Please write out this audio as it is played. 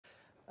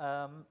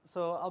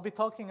So I'll be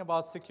talking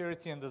about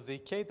security in the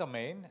ZK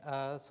domain.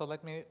 So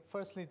let me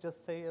firstly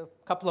just say a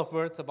couple of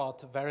words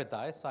about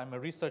Veridise. I'm a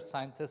research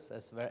scientist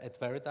at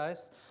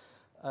Veridise.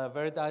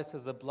 Veridise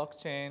is a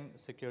blockchain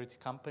security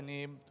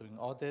company doing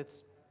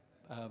audits,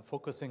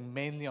 focusing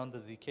mainly on the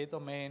ZK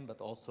domain,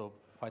 but also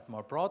quite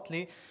more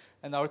broadly.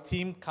 And our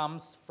team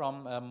comes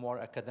from a more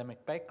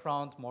academic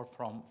background, more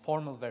from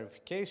formal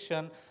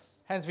verification.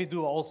 Hence, we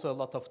do also a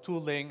lot of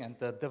tooling, and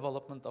the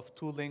development of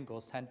tooling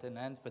goes hand in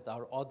hand with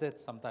our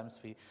audits. Sometimes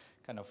we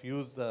kind of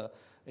use the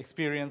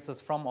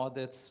experiences from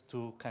audits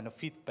to kind of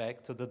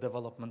feedback to the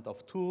development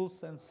of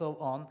tools and so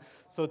on.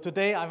 So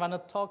today I want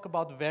to talk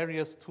about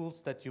various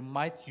tools that you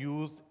might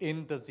use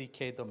in the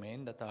ZK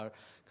domain that are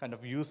kind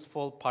of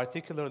useful,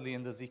 particularly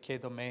in the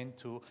ZK domain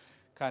to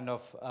kind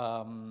of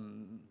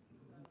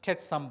catch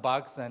some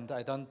bugs, and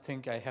I don't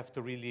think I have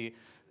to really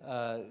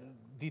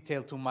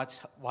detail too much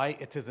why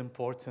it is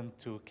important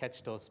to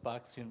catch those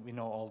bugs. We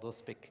know all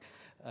those big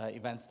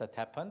events that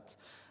happened.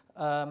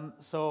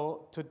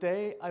 So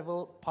today I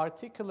will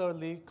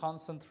particularly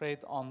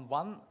concentrate on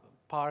one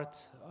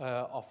part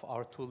of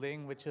our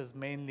tooling, which is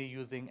mainly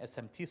using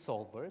SMT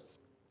solvers.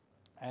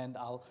 And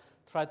I'll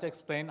try to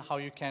explain how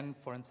you can,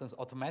 for instance,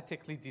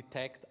 automatically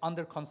detect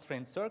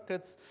under-constrained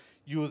circuits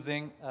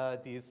using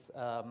these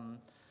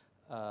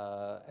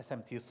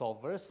SMT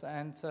solvers.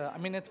 And I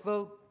mean, it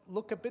will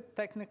look a bit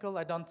technical.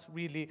 I don't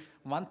really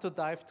want to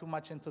dive too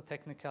much into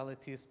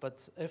technicalities,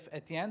 but if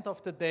at the end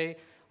of the day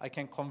I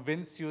can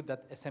convince you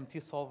that SMT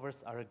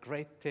solvers are a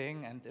great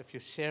thing, and if you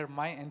share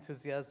my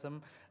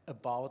enthusiasm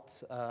about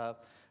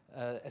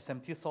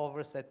SMT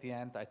solvers at the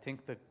end, I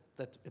think that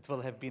it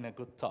will have been a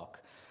good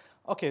talk.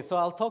 Okay, so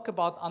I'll talk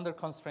about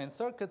under-constrained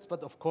circuits,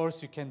 but of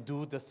course you can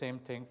do the same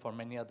thing for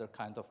many other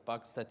kind of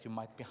bugs that you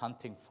might be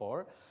hunting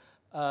for.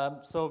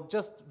 So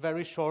just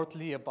very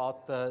shortly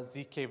about the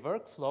ZK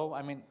workflow.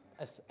 I mean,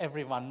 as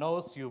everyone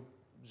knows, you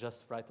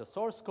just write a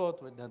source code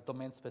with a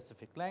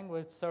domain-specific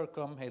language,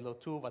 Circum, Halo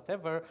 2,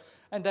 whatever,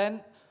 and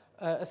then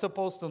as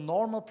opposed to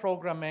normal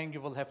programming,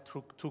 you will have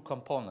two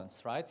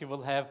components, right? You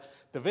will have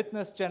the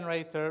witness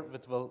generator,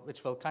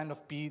 which will kind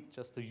of be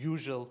just the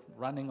usual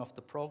running of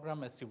the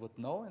program, as you would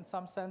know in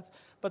some sense.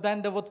 But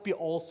then there would be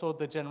also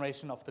the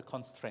generation of the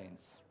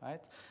constraints,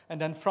 right? And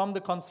then from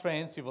the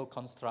constraints, you will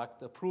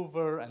construct a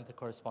prover and the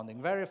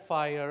corresponding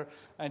verifier,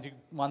 and you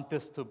want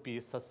this to be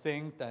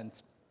succinct,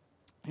 and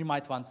you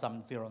might want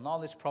some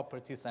zero-knowledge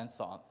properties and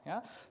so on,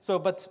 yeah? So,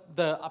 but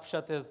the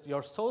upshot is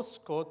your source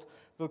code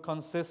will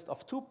consist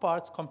of two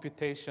parts,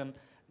 computation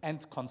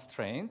and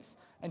constraints,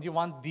 and you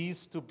want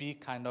these to be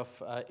kind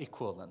of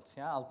equivalent,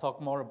 yeah? I'll talk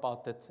more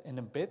about it in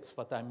a bit,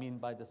 what I mean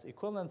by this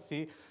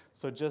equivalency.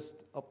 So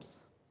just, oops,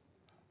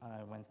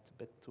 I went a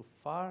bit too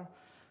far.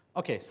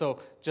 Okay, so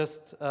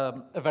just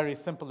a very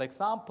simple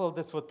example.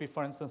 This would be,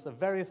 for instance, a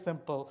very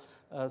simple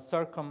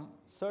Circum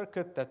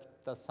circuit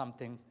that does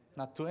something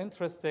not too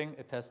interesting.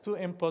 It has two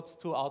inputs,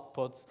 two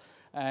outputs,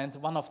 and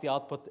one of the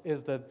output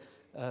is the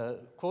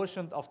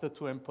quotient of the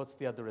two inputs,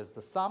 the other is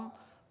the sum,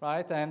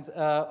 right? And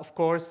of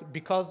course,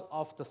 because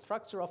of the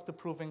structure of the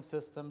proving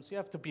systems, you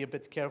have to be a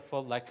bit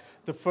careful. Like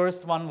the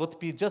first one would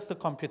be just a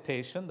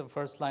computation. The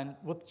first line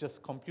would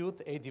just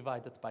compute A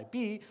divided by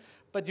B,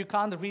 but you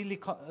can't really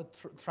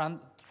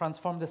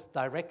transform this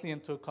directly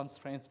into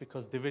constraints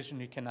because division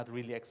you cannot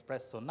really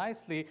express so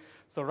nicely.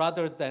 So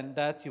rather than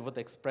that, you would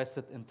express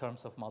it in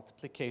terms of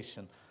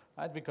multiplication,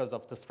 right? Because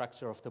of the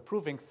structure of the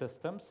proving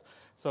systems.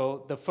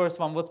 So the first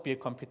one would be a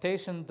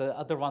computation. The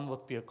other one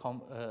would be a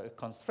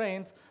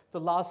constraint.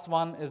 The last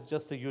one is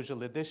just the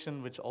usual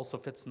addition, which also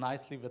fits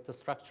nicely with the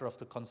structure of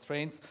the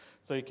constraints.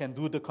 So you can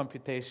do the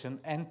computation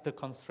and the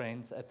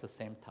constraints at the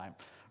same time,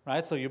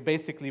 right? So you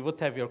basically would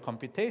have your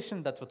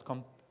computation that would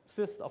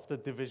consist of the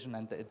division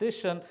and the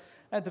addition,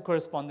 and the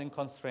corresponding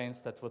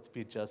constraints that would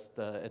be just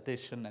the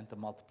addition and the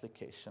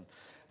multiplication.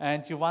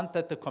 And you want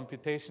that the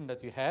computation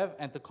that you have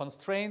and the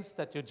constraints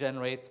that you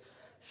generate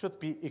should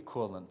be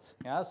equivalent.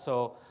 Yeah?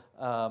 So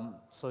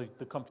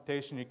the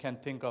computation you can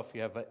think of,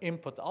 you have an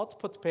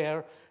input-output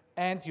pair,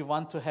 and you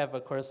want to have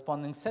a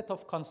corresponding set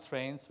of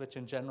constraints, which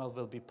in general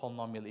will be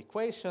polynomial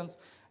equations,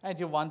 and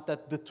you want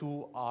that the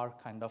two are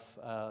kind of,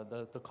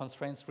 the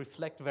constraints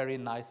reflect very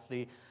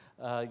nicely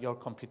your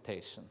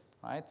computation,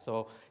 right?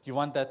 So you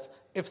want that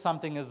if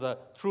something is a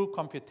true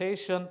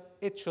computation,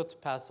 it should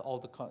pass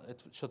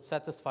it should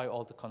satisfy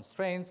all the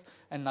constraints,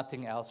 and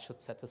nothing else should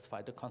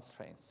satisfy the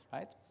constraints,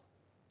 right?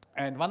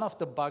 And one of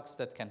the bugs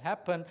that can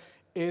happen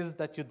is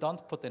that you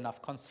don't put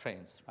enough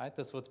constraints, right?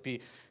 This would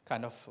be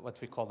kind of what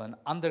we call an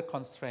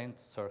under-constrained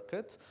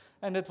circuit,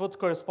 and it would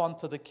correspond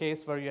to the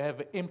case where you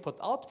have an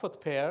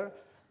input-output pair,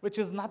 which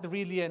is not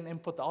really an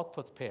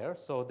input-output pair.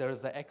 So there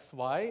is a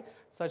xy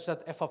such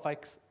that f of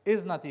x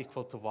is not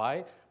equal to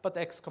y, but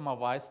x comma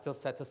y still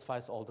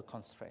satisfies all the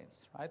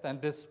constraints, right?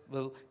 And this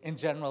will, in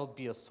general,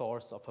 be a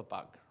source of a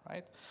bug,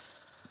 right?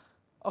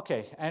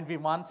 Okay, and we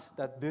want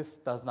that this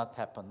does not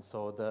happen.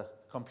 So the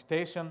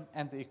computation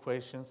and the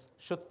equations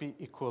should be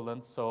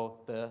equivalent, so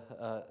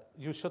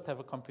you should have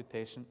a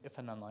computation if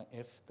and only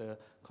if the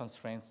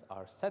constraints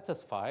are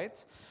satisfied.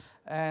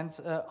 And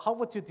how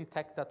would you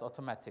detect that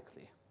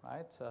automatically,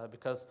 right?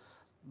 Because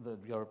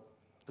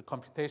the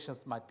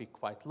computations might be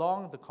quite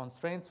long, the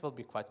constraints will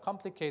be quite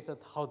complicated.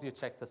 How do you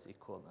check this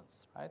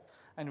equivalence, right?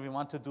 And we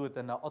want to do it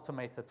in an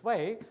automated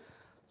way.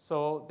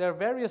 So there are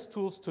various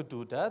tools to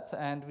do that,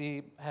 and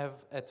we have,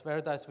 at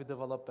Veridise, we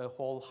develop a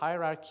whole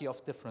hierarchy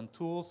of different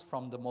tools,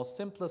 from the most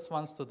simplest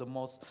ones to the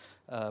most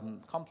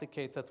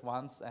complicated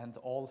ones, and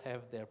all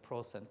have their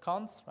pros and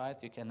cons, right?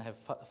 You can have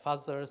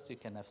fuzzers, you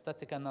can have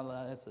static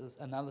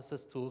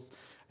analysis tools,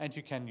 and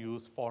you can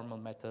use formal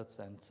methods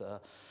and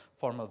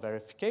formal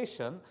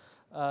verification.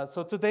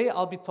 So today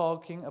I'll be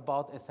talking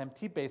about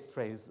SMT-based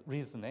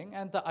reasoning,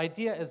 and the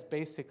idea is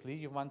basically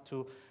you want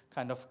to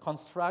kind of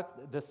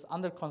construct this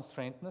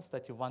under-constraintness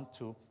that you want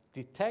to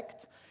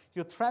detect.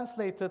 You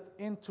translate it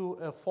into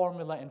a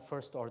formula in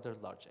first-order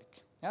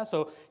logic. Yeah?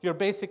 So you're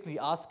basically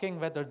asking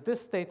whether this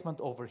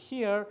statement over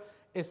here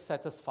is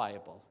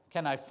satisfiable.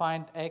 Can I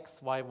find x,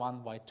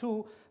 y1,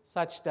 y2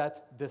 such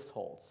that this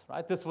holds,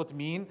 right? This would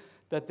mean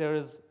that there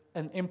is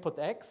an input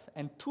x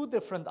and two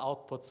different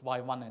outputs,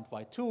 y1 and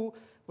y2,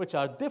 which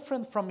are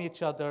different from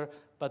each other,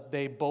 but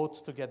they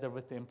both, together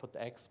with the input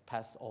x,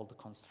 pass all the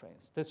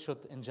constraints. This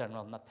should, in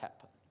general, not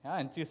happen. Yeah?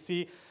 And you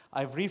see,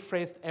 I've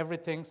rephrased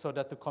everything so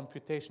that the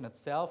computation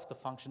itself, the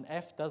function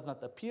f, does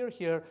not appear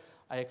here.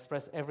 I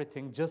express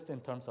everything just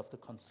in terms of the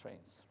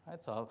constraints.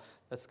 Right? So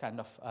that's kind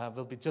of,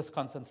 we'll be just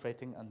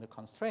concentrating on the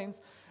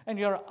constraints. And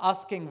you're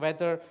asking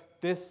whether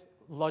this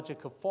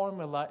logical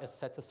formula is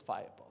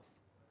satisfiable.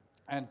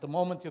 And the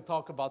moment you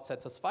talk about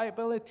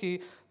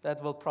satisfiability,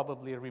 that will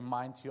probably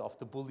remind you of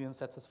the Boolean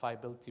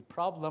satisfiability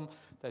problem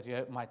that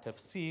you might have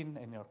seen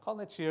in your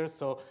college years.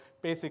 So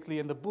basically,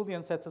 in the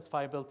Boolean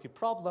satisfiability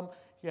problem,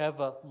 you have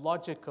a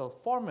logical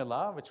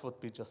formula, which would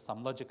be just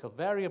some logical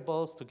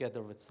variables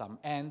together with some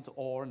and,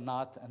 or,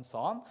 not, and so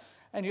on.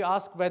 And you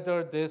ask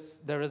whether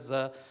there is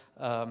a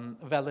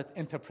valid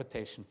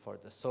interpretation for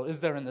this. So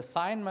is there an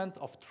assignment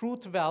of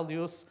truth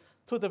values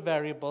to the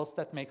variables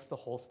that makes the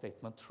whole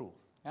statement true?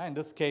 Yeah, in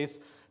this case,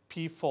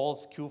 P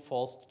false, Q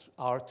false,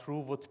 R true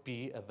would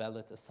be a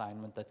valid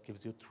assignment that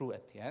gives you true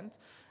at the end.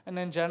 And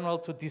in general,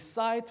 to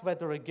decide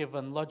whether a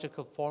given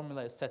logical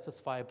formula is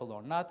satisfiable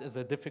or not is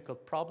a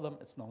difficult problem.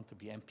 It's known to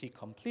be NP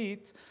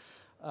complete.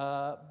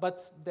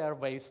 But there are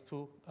ways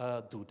to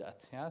do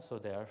that. Yeah? So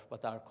there are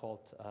what are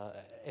called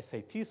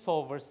SAT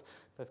solvers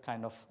that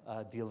kind of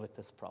deal with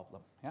this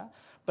problem. Yeah?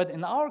 But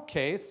in our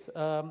case,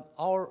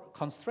 our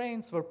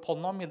constraints were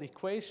polynomial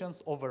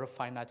equations over a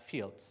finite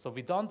field. So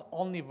we don't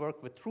only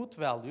work with truth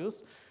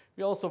values,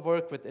 we also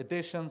work with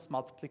additions,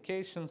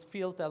 multiplications,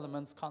 field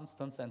elements,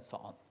 constants, and so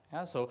on.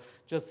 Yeah? So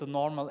just the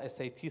normal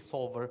SAT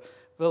solver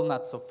will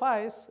not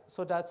suffice,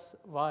 so that's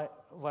why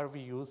we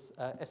use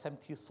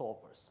SMT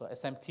solvers. So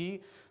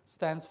SMT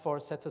stands for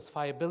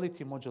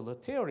satisfiability modular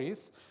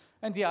theories,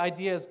 and the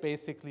idea is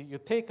basically you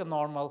take a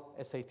normal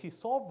SAT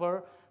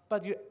solver,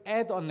 but you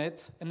add on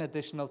it an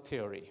additional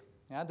theory.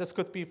 Yeah? This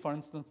could be, for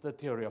instance, the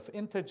theory of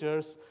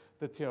integers,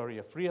 the theory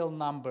of real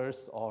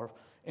numbers, or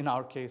in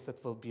our case, it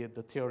will be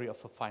the theory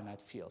of a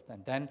finite field.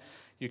 And then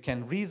you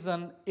can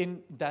reason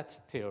in that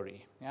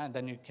theory. Yeah? And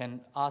then you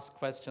can ask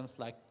questions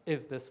like,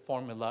 is this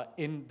formula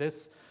in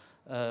this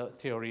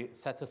theory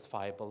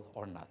satisfiable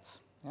or not?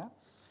 Yeah?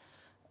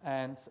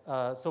 And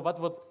so what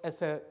would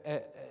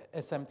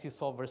SMT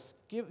solvers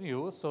give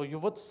you? So you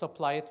would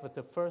supply it with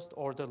the first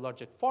order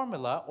logic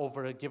formula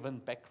over a given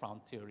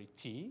background theory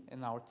T.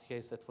 In our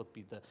case, it would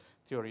be the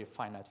theory of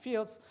finite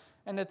fields.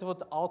 And it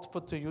would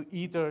output to you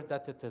either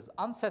that it is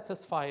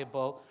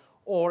unsatisfiable,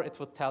 or it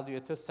would tell you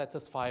it is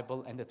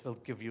satisfiable, and it will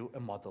give you a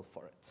model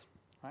for it,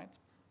 right?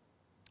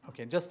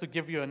 Okay, just to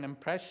give you an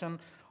impression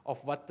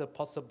of what the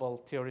possible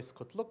theories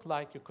could look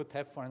like, you could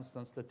have, for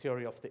instance, the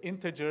theory of the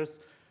integers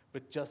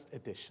with just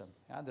addition.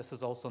 Yeah? This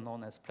is also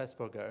known as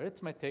Pressburger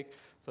arithmetic,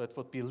 so it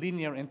would be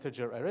linear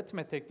integer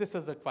arithmetic. This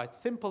is a quite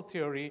simple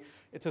theory.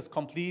 It is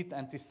complete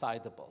and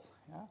decidable.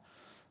 Yeah?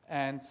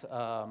 And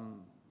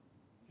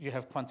you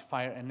have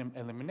quantifier and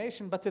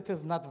elimination, but it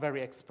is not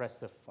very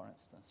expressive, for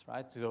instance,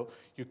 right? So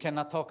you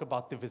cannot talk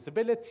about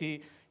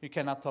divisibility, you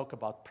cannot talk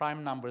about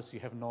prime numbers,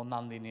 you have no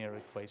nonlinear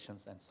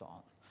equations, and so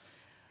on.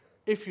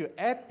 If you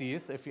add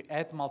these, if you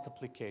add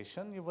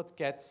multiplication, you would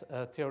get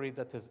a theory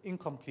that is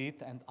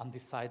incomplete and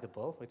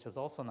undecidable, which is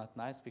also not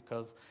nice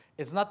because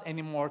it's not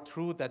anymore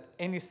true that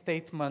any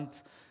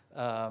statement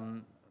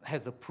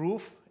has a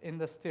proof in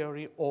this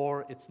theory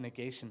or its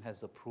negation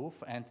has a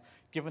proof. And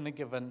given a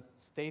given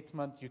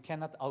statement, you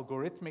cannot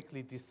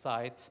algorithmically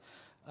decide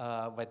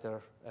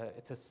whether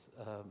it is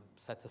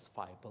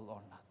satisfiable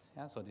or not.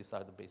 Yeah? So these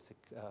are the basic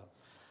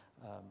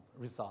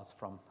results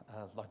from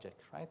logic,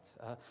 right?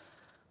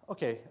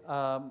 Okay,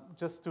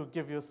 just to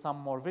give you some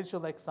more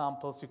visual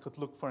examples, you could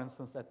look, for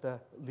instance, at the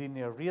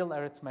linear real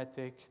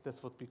arithmetic.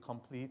 This would be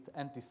complete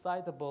and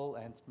decidable,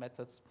 and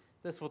methods.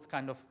 This would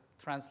kind of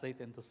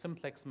translate into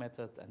simplex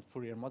method and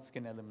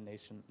Fourier-Motzkin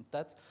elimination,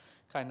 that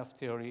kind of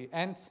theory.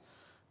 And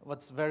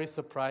what's very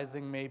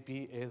surprising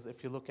maybe is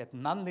if you look at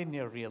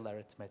nonlinear real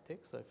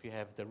arithmetic, so if you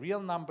have the real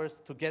numbers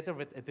together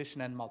with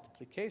addition and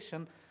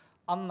multiplication,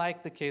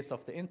 unlike the case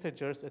of the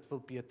integers, it will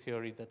be a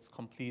theory that's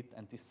complete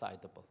and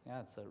decidable. Yeah,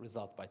 it's a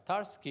result by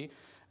Tarski.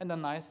 And the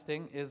nice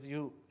thing is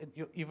you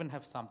even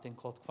have something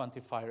called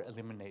quantifier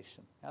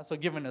elimination. Yeah, so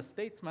given a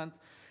statement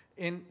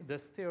in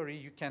this theory,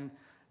 you can,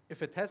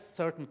 if it has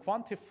certain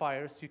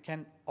quantifiers, you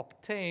can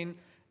obtain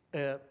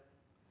a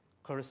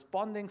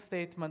corresponding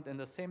statement in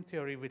the same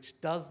theory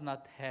which does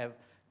not have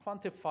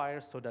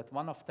quantifiers, so that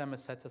one of them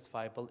is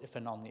satisfiable if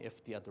and only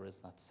if the other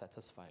is not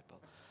satisfiable.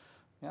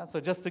 Yeah,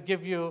 so just to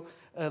give you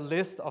a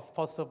list of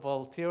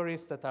possible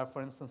theories that are,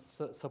 for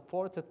instance,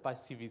 supported by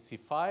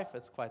CVC5,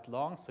 it's quite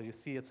long, so you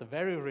see it's a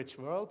very rich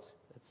world.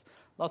 It's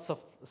lots of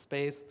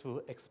space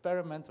to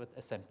experiment with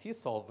SMT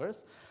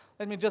solvers.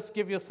 Let me just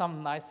give you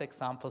some nice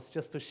examples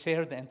just to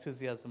share the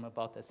enthusiasm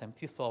about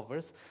SMT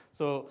solvers.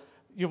 So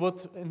you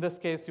would, in this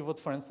case, you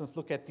would, for instance,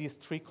 look at these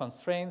three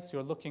constraints.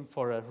 You're looking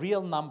for a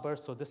real number,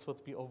 so this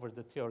would be over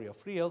the theory of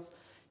reals.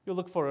 You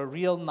look for a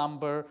real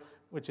number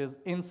which is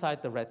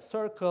inside the red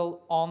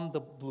circle on the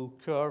blue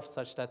curve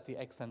such that the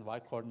x and y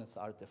coordinates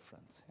are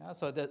different. Yeah?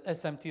 So the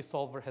SMT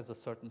solver has a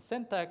certain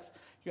syntax.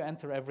 You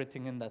enter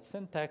everything in that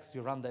syntax.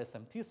 You run the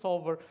SMT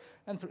solver,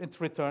 and it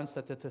returns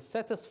that it is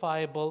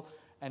satisfiable.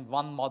 And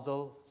one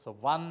model, so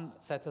one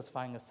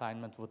satisfying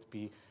assignment would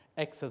be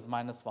x is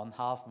minus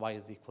 1/2, y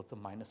is equal to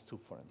minus 2,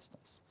 for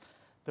instance.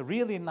 The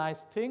really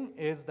nice thing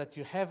is that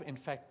you have, in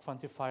fact,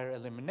 quantifier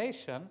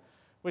elimination,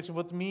 which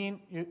would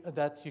mean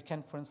that you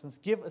can, for instance,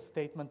 give a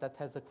statement that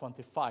has a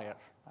quantifier,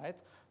 right?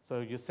 So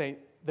you say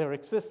there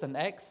exists an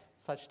x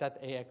such that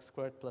ax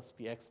squared plus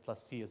bx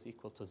plus c is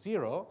equal to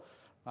 0,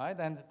 right?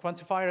 And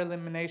quantifier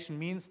elimination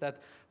means that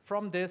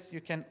from this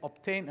you can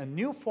obtain a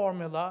new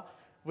formula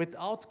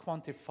without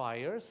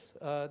quantifiers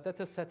that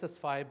is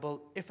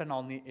satisfiable if and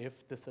only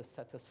if this is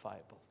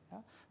satisfiable. Yeah?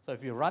 So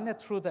if you run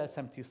it through the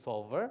SMT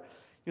solver,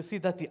 you see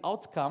that the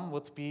outcome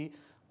would be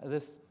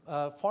this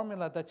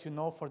formula that you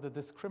know for the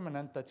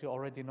discriminant that you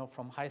already know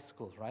from high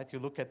school, right? You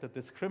look at the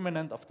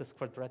discriminant of this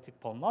quadratic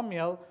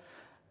polynomial,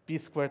 b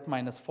squared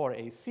minus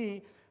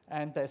 4ac,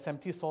 and the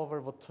SMT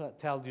solver would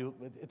tell you,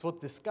 it would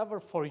discover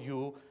for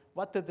you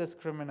what the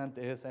discriminant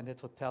is, and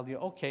it would tell you,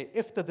 okay,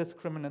 if the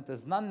discriminant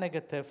is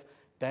non-negative,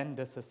 then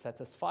this is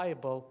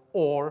satisfiable,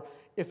 or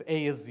if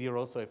a is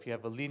 0, so if you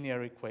have a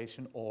linear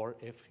equation, or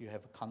if you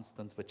have a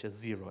constant which is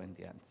 0 in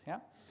the end, yeah?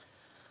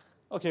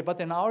 Okay, but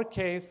in our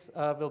case,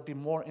 we'll be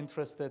more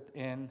interested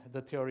in the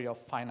theory of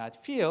finite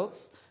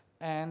fields,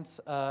 and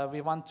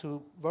we want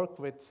to work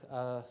with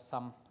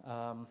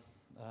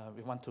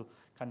we want to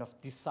kind of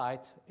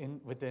decide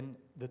within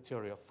the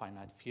theory of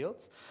finite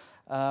fields.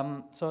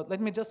 So let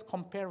me just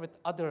compare with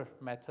other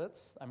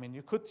methods. I mean,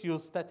 you could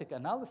use static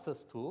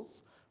analysis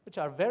tools, which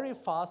are very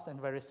fast and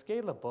very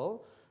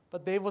scalable,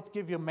 but they would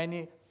give you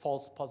many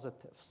false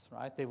positives,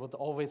 right? They would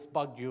always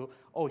bug you,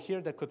 oh, here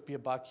there could be a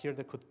bug, here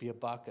there could be a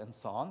bug, and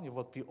so on. You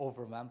would be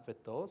overwhelmed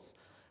with those.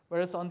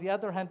 Whereas on the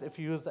other hand, if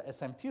you use the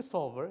SMT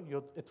solver,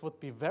 it would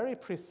be very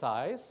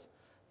precise,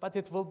 but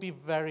it will be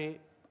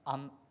very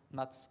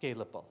not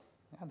scalable.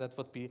 Yeah, that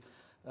would be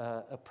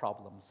a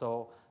problem.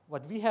 So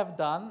what we have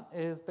done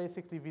is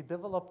basically we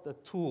developed a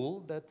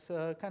tool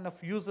that kind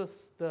of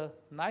uses the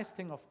nice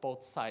thing of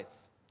both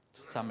sides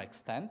to some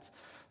extent.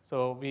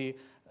 So we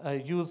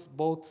use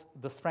both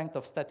the strength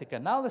of static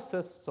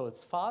analysis, so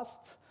it's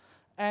fast,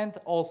 and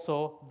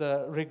also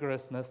the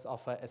rigorousness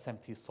of a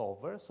SMT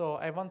solver. So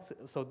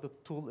the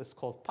tool is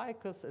called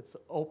Picus. It's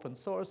open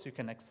source. You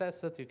can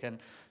access it. You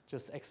can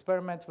just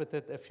experiment with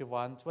it if you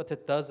want. What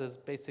it does is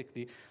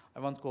basically,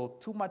 I won't go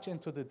too much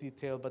into the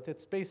detail, but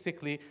it's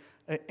basically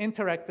an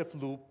interactive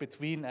loop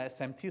between a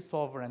SMT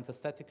solver and the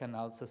static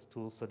analysis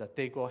tool so that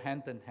they go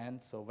hand in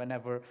hand. So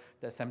whenever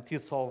the SMT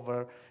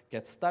solver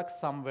gets stuck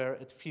somewhere,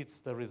 it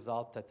feeds the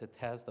result that it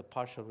has, the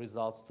partial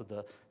results, to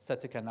the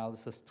static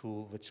analysis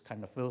tool, which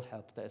kind of will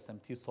help the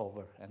SMT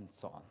solver and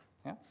so on.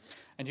 Yeah?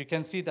 And you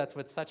can see that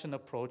with such an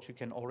approach, you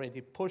can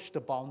already push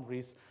the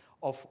boundaries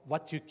of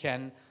what you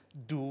can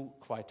do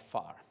quite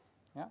far.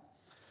 Yeah?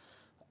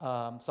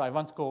 So I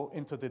won't go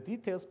into the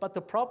details, but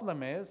the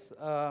problem is,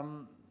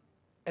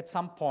 at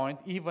some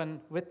point, even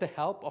with the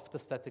help of the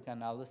static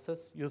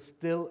analysis, you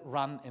still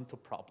run into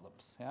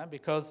problems, yeah?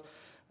 Because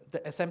the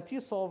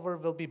SMT solver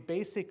will be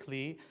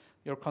basically,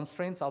 your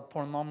constraints are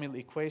polynomial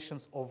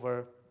equations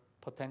over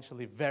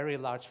potentially very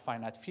large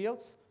finite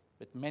fields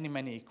with many,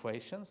 many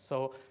equations.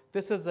 So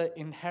this is an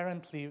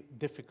inherently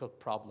difficult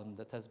problem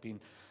that has been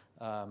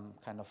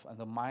kind of in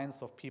the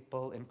minds of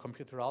people in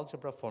computer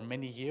algebra for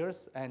many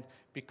years. And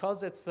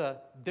because it's a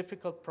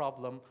difficult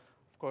problem,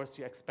 of course,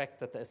 you expect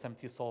that the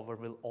SMT solver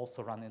will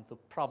also run into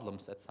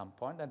problems at some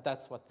point, and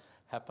that's what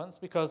happens,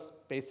 because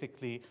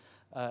basically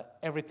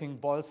everything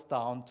boils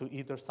down to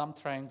either some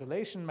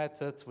triangulation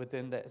methods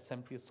within the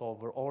SMT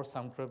solver or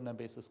some Gribner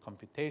basis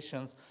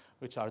computations,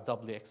 which are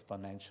doubly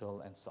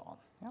exponential and so on.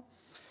 Yeah?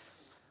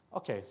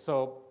 Okay,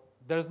 so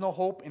there's no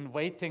hope in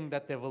waiting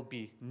that there will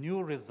be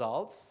new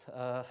results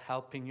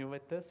helping you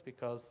with this,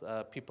 because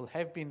people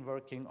have been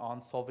working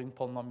on solving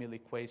polynomial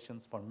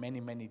equations for many,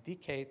 many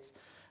decades,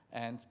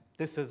 and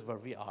this is where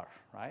we are,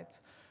 right?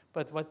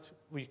 But what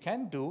we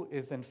can do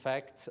is, in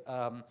fact,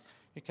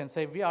 you can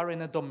say we are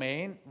in a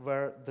domain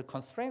where the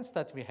constraints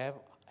that we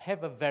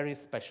have a very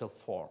special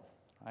form,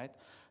 right?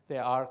 They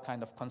are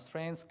kind of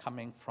constraints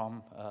coming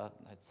from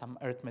some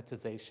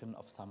arithmetization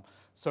of some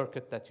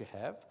circuit that you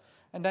have.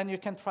 And then you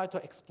can try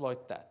to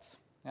exploit that.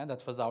 And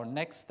that was our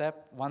next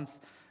step.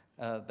 Once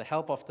the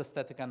help of the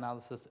static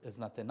analysis is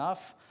not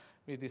enough,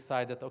 we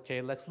decided,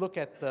 okay, let's look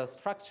at the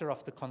structure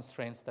of the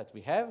constraints that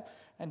we have,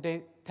 and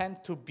they tend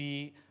to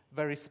be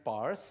very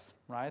sparse,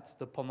 right?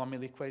 The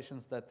polynomial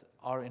equations that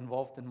are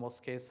involved in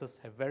most cases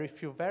have very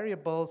few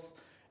variables,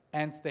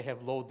 and they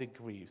have low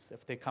degrees.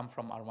 If they come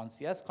from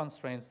R1CS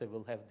constraints, they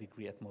will have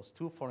degree at most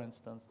 2, for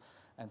instance,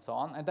 and so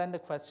on. And then the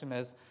question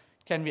is,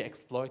 can we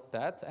exploit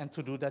that? And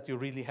to do that, you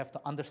really have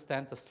to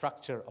understand the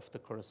structure of the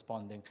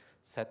corresponding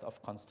set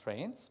of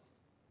constraints.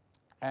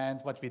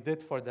 And what we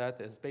did for that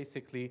is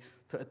basically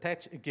to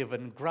attach a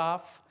given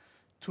graph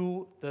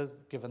to the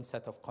given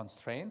set of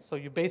constraints. So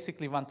you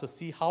basically want to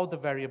see how the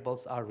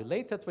variables are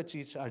related with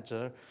each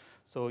other.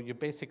 So you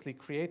basically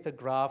create a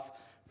graph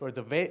where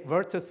the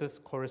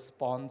vertices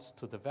correspond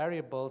to the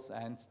variables,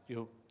 and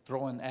you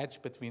draw an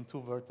edge between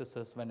two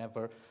vertices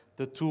whenever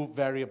the two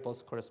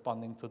variables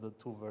corresponding to the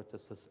two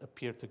vertices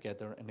appear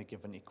together in a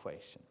given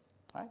equation,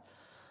 right?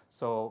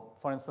 So,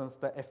 for instance,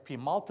 the FP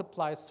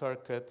multiply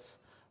circuit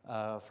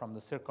from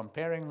the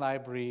circumpairing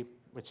library,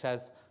 which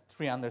has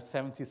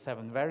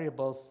 377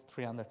 variables,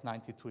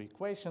 392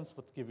 equations,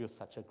 would give you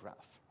such a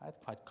graph, right?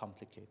 Quite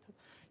complicated.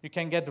 You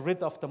can get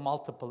rid of the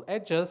multiple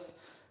edges.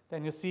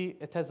 Then you see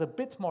it has a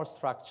bit more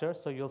structure,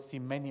 so you'll see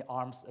many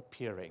arms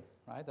appearing,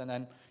 right? And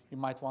then you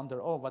might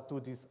wonder, oh, what do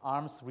these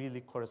arms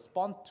really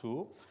correspond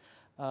to?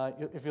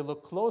 If you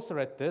look closer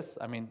at this,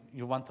 I mean,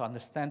 you want to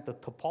understand the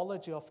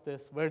topology of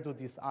this. Where do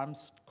these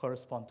arms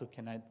correspond to?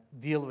 Can I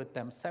deal with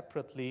them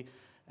separately?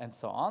 And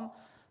so on.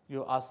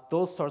 You ask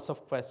those sorts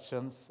of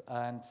questions,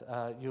 and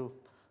you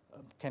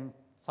can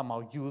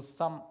somehow use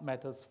some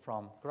methods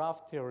from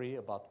graph theory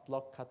about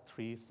block cut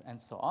trees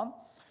and so on.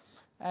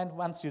 And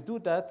once you do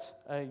that,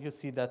 you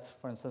see that,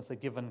 for instance, a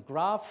given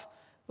graph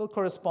will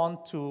correspond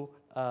to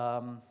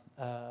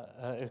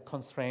a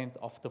constraint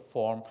of the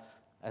form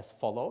as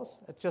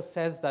follows. It just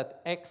says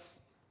that x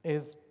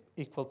is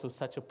equal to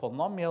such a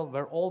polynomial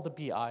where all the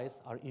bi's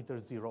are either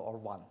 0 or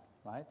 1,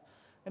 right?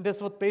 And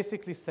this would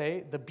basically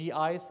say the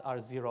bi's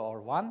are 0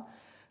 or 1,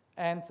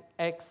 and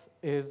x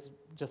is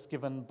just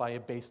given by a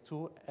base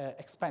 2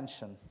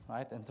 expansion,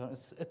 right? And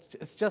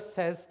it just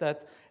says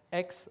that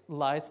x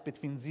lies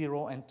between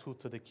 0 and 2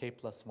 to the k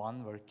plus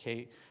 1, where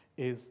k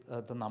is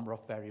the number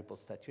of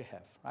variables that you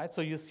have, right? So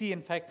you see,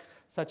 in fact,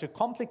 such a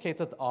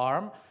complicated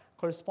arm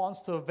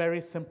corresponds to a very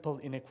simple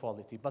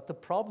inequality. But the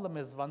problem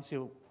is, once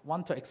you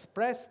want to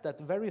express that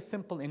very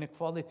simple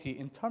inequality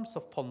in terms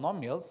of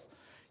polynomials,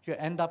 you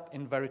end up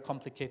in very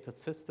complicated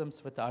systems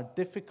that are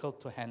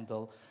difficult to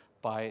handle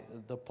by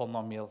the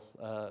polynomial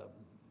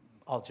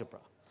algebra,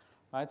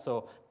 right?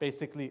 So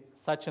basically,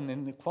 such an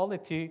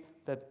inequality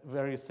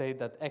where you say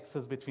that x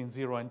is between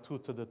 0 and 2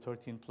 to the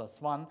 13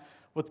 plus 1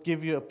 would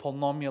give you a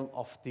polynomial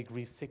of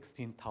degree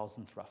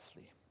 16,000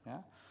 roughly, yeah?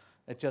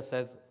 It just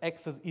says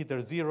x is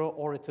either 0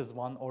 or it is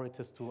 1 or it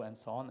is 2 and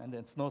so on, and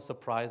it's no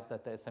surprise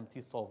that the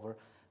SMT solver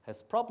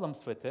has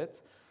problems with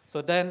it.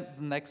 So then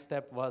the next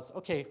step was,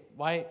 okay,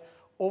 why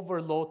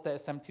overload the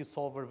SMT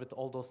solver with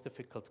all those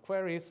difficult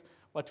queries?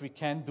 What we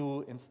can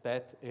do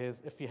instead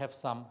is, if we have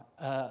some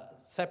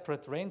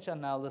separate range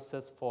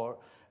analysis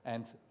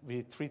and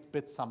we treat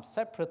bit sums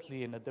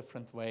separately in a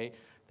different way,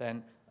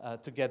 then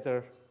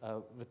together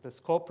with this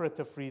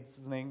cooperative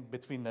reasoning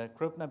between the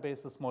Gribner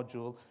basis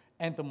module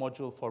and the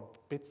module for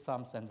bit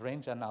sums and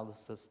range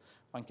analysis,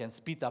 one can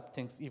speed up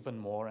things even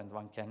more, and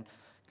one can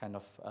kind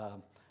of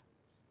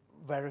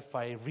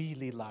verify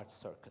really large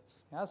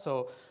circuits. Yeah,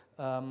 so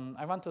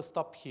I want to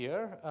stop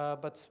here,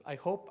 but I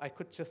hope I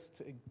could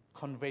just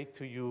convey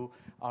to you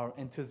our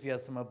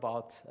enthusiasm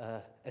about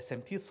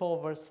SMT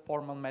solvers,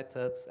 formal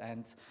methods,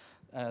 and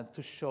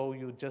to show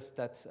you just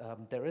that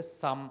there is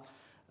some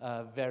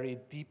very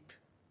deep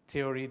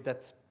theory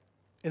that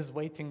is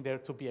waiting there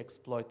to be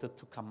exploited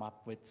to come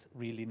up with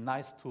really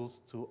nice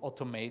tools to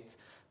automate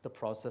the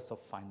process of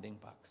finding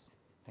bugs.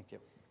 Thank you.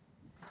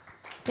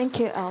 Thank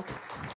you, Alp.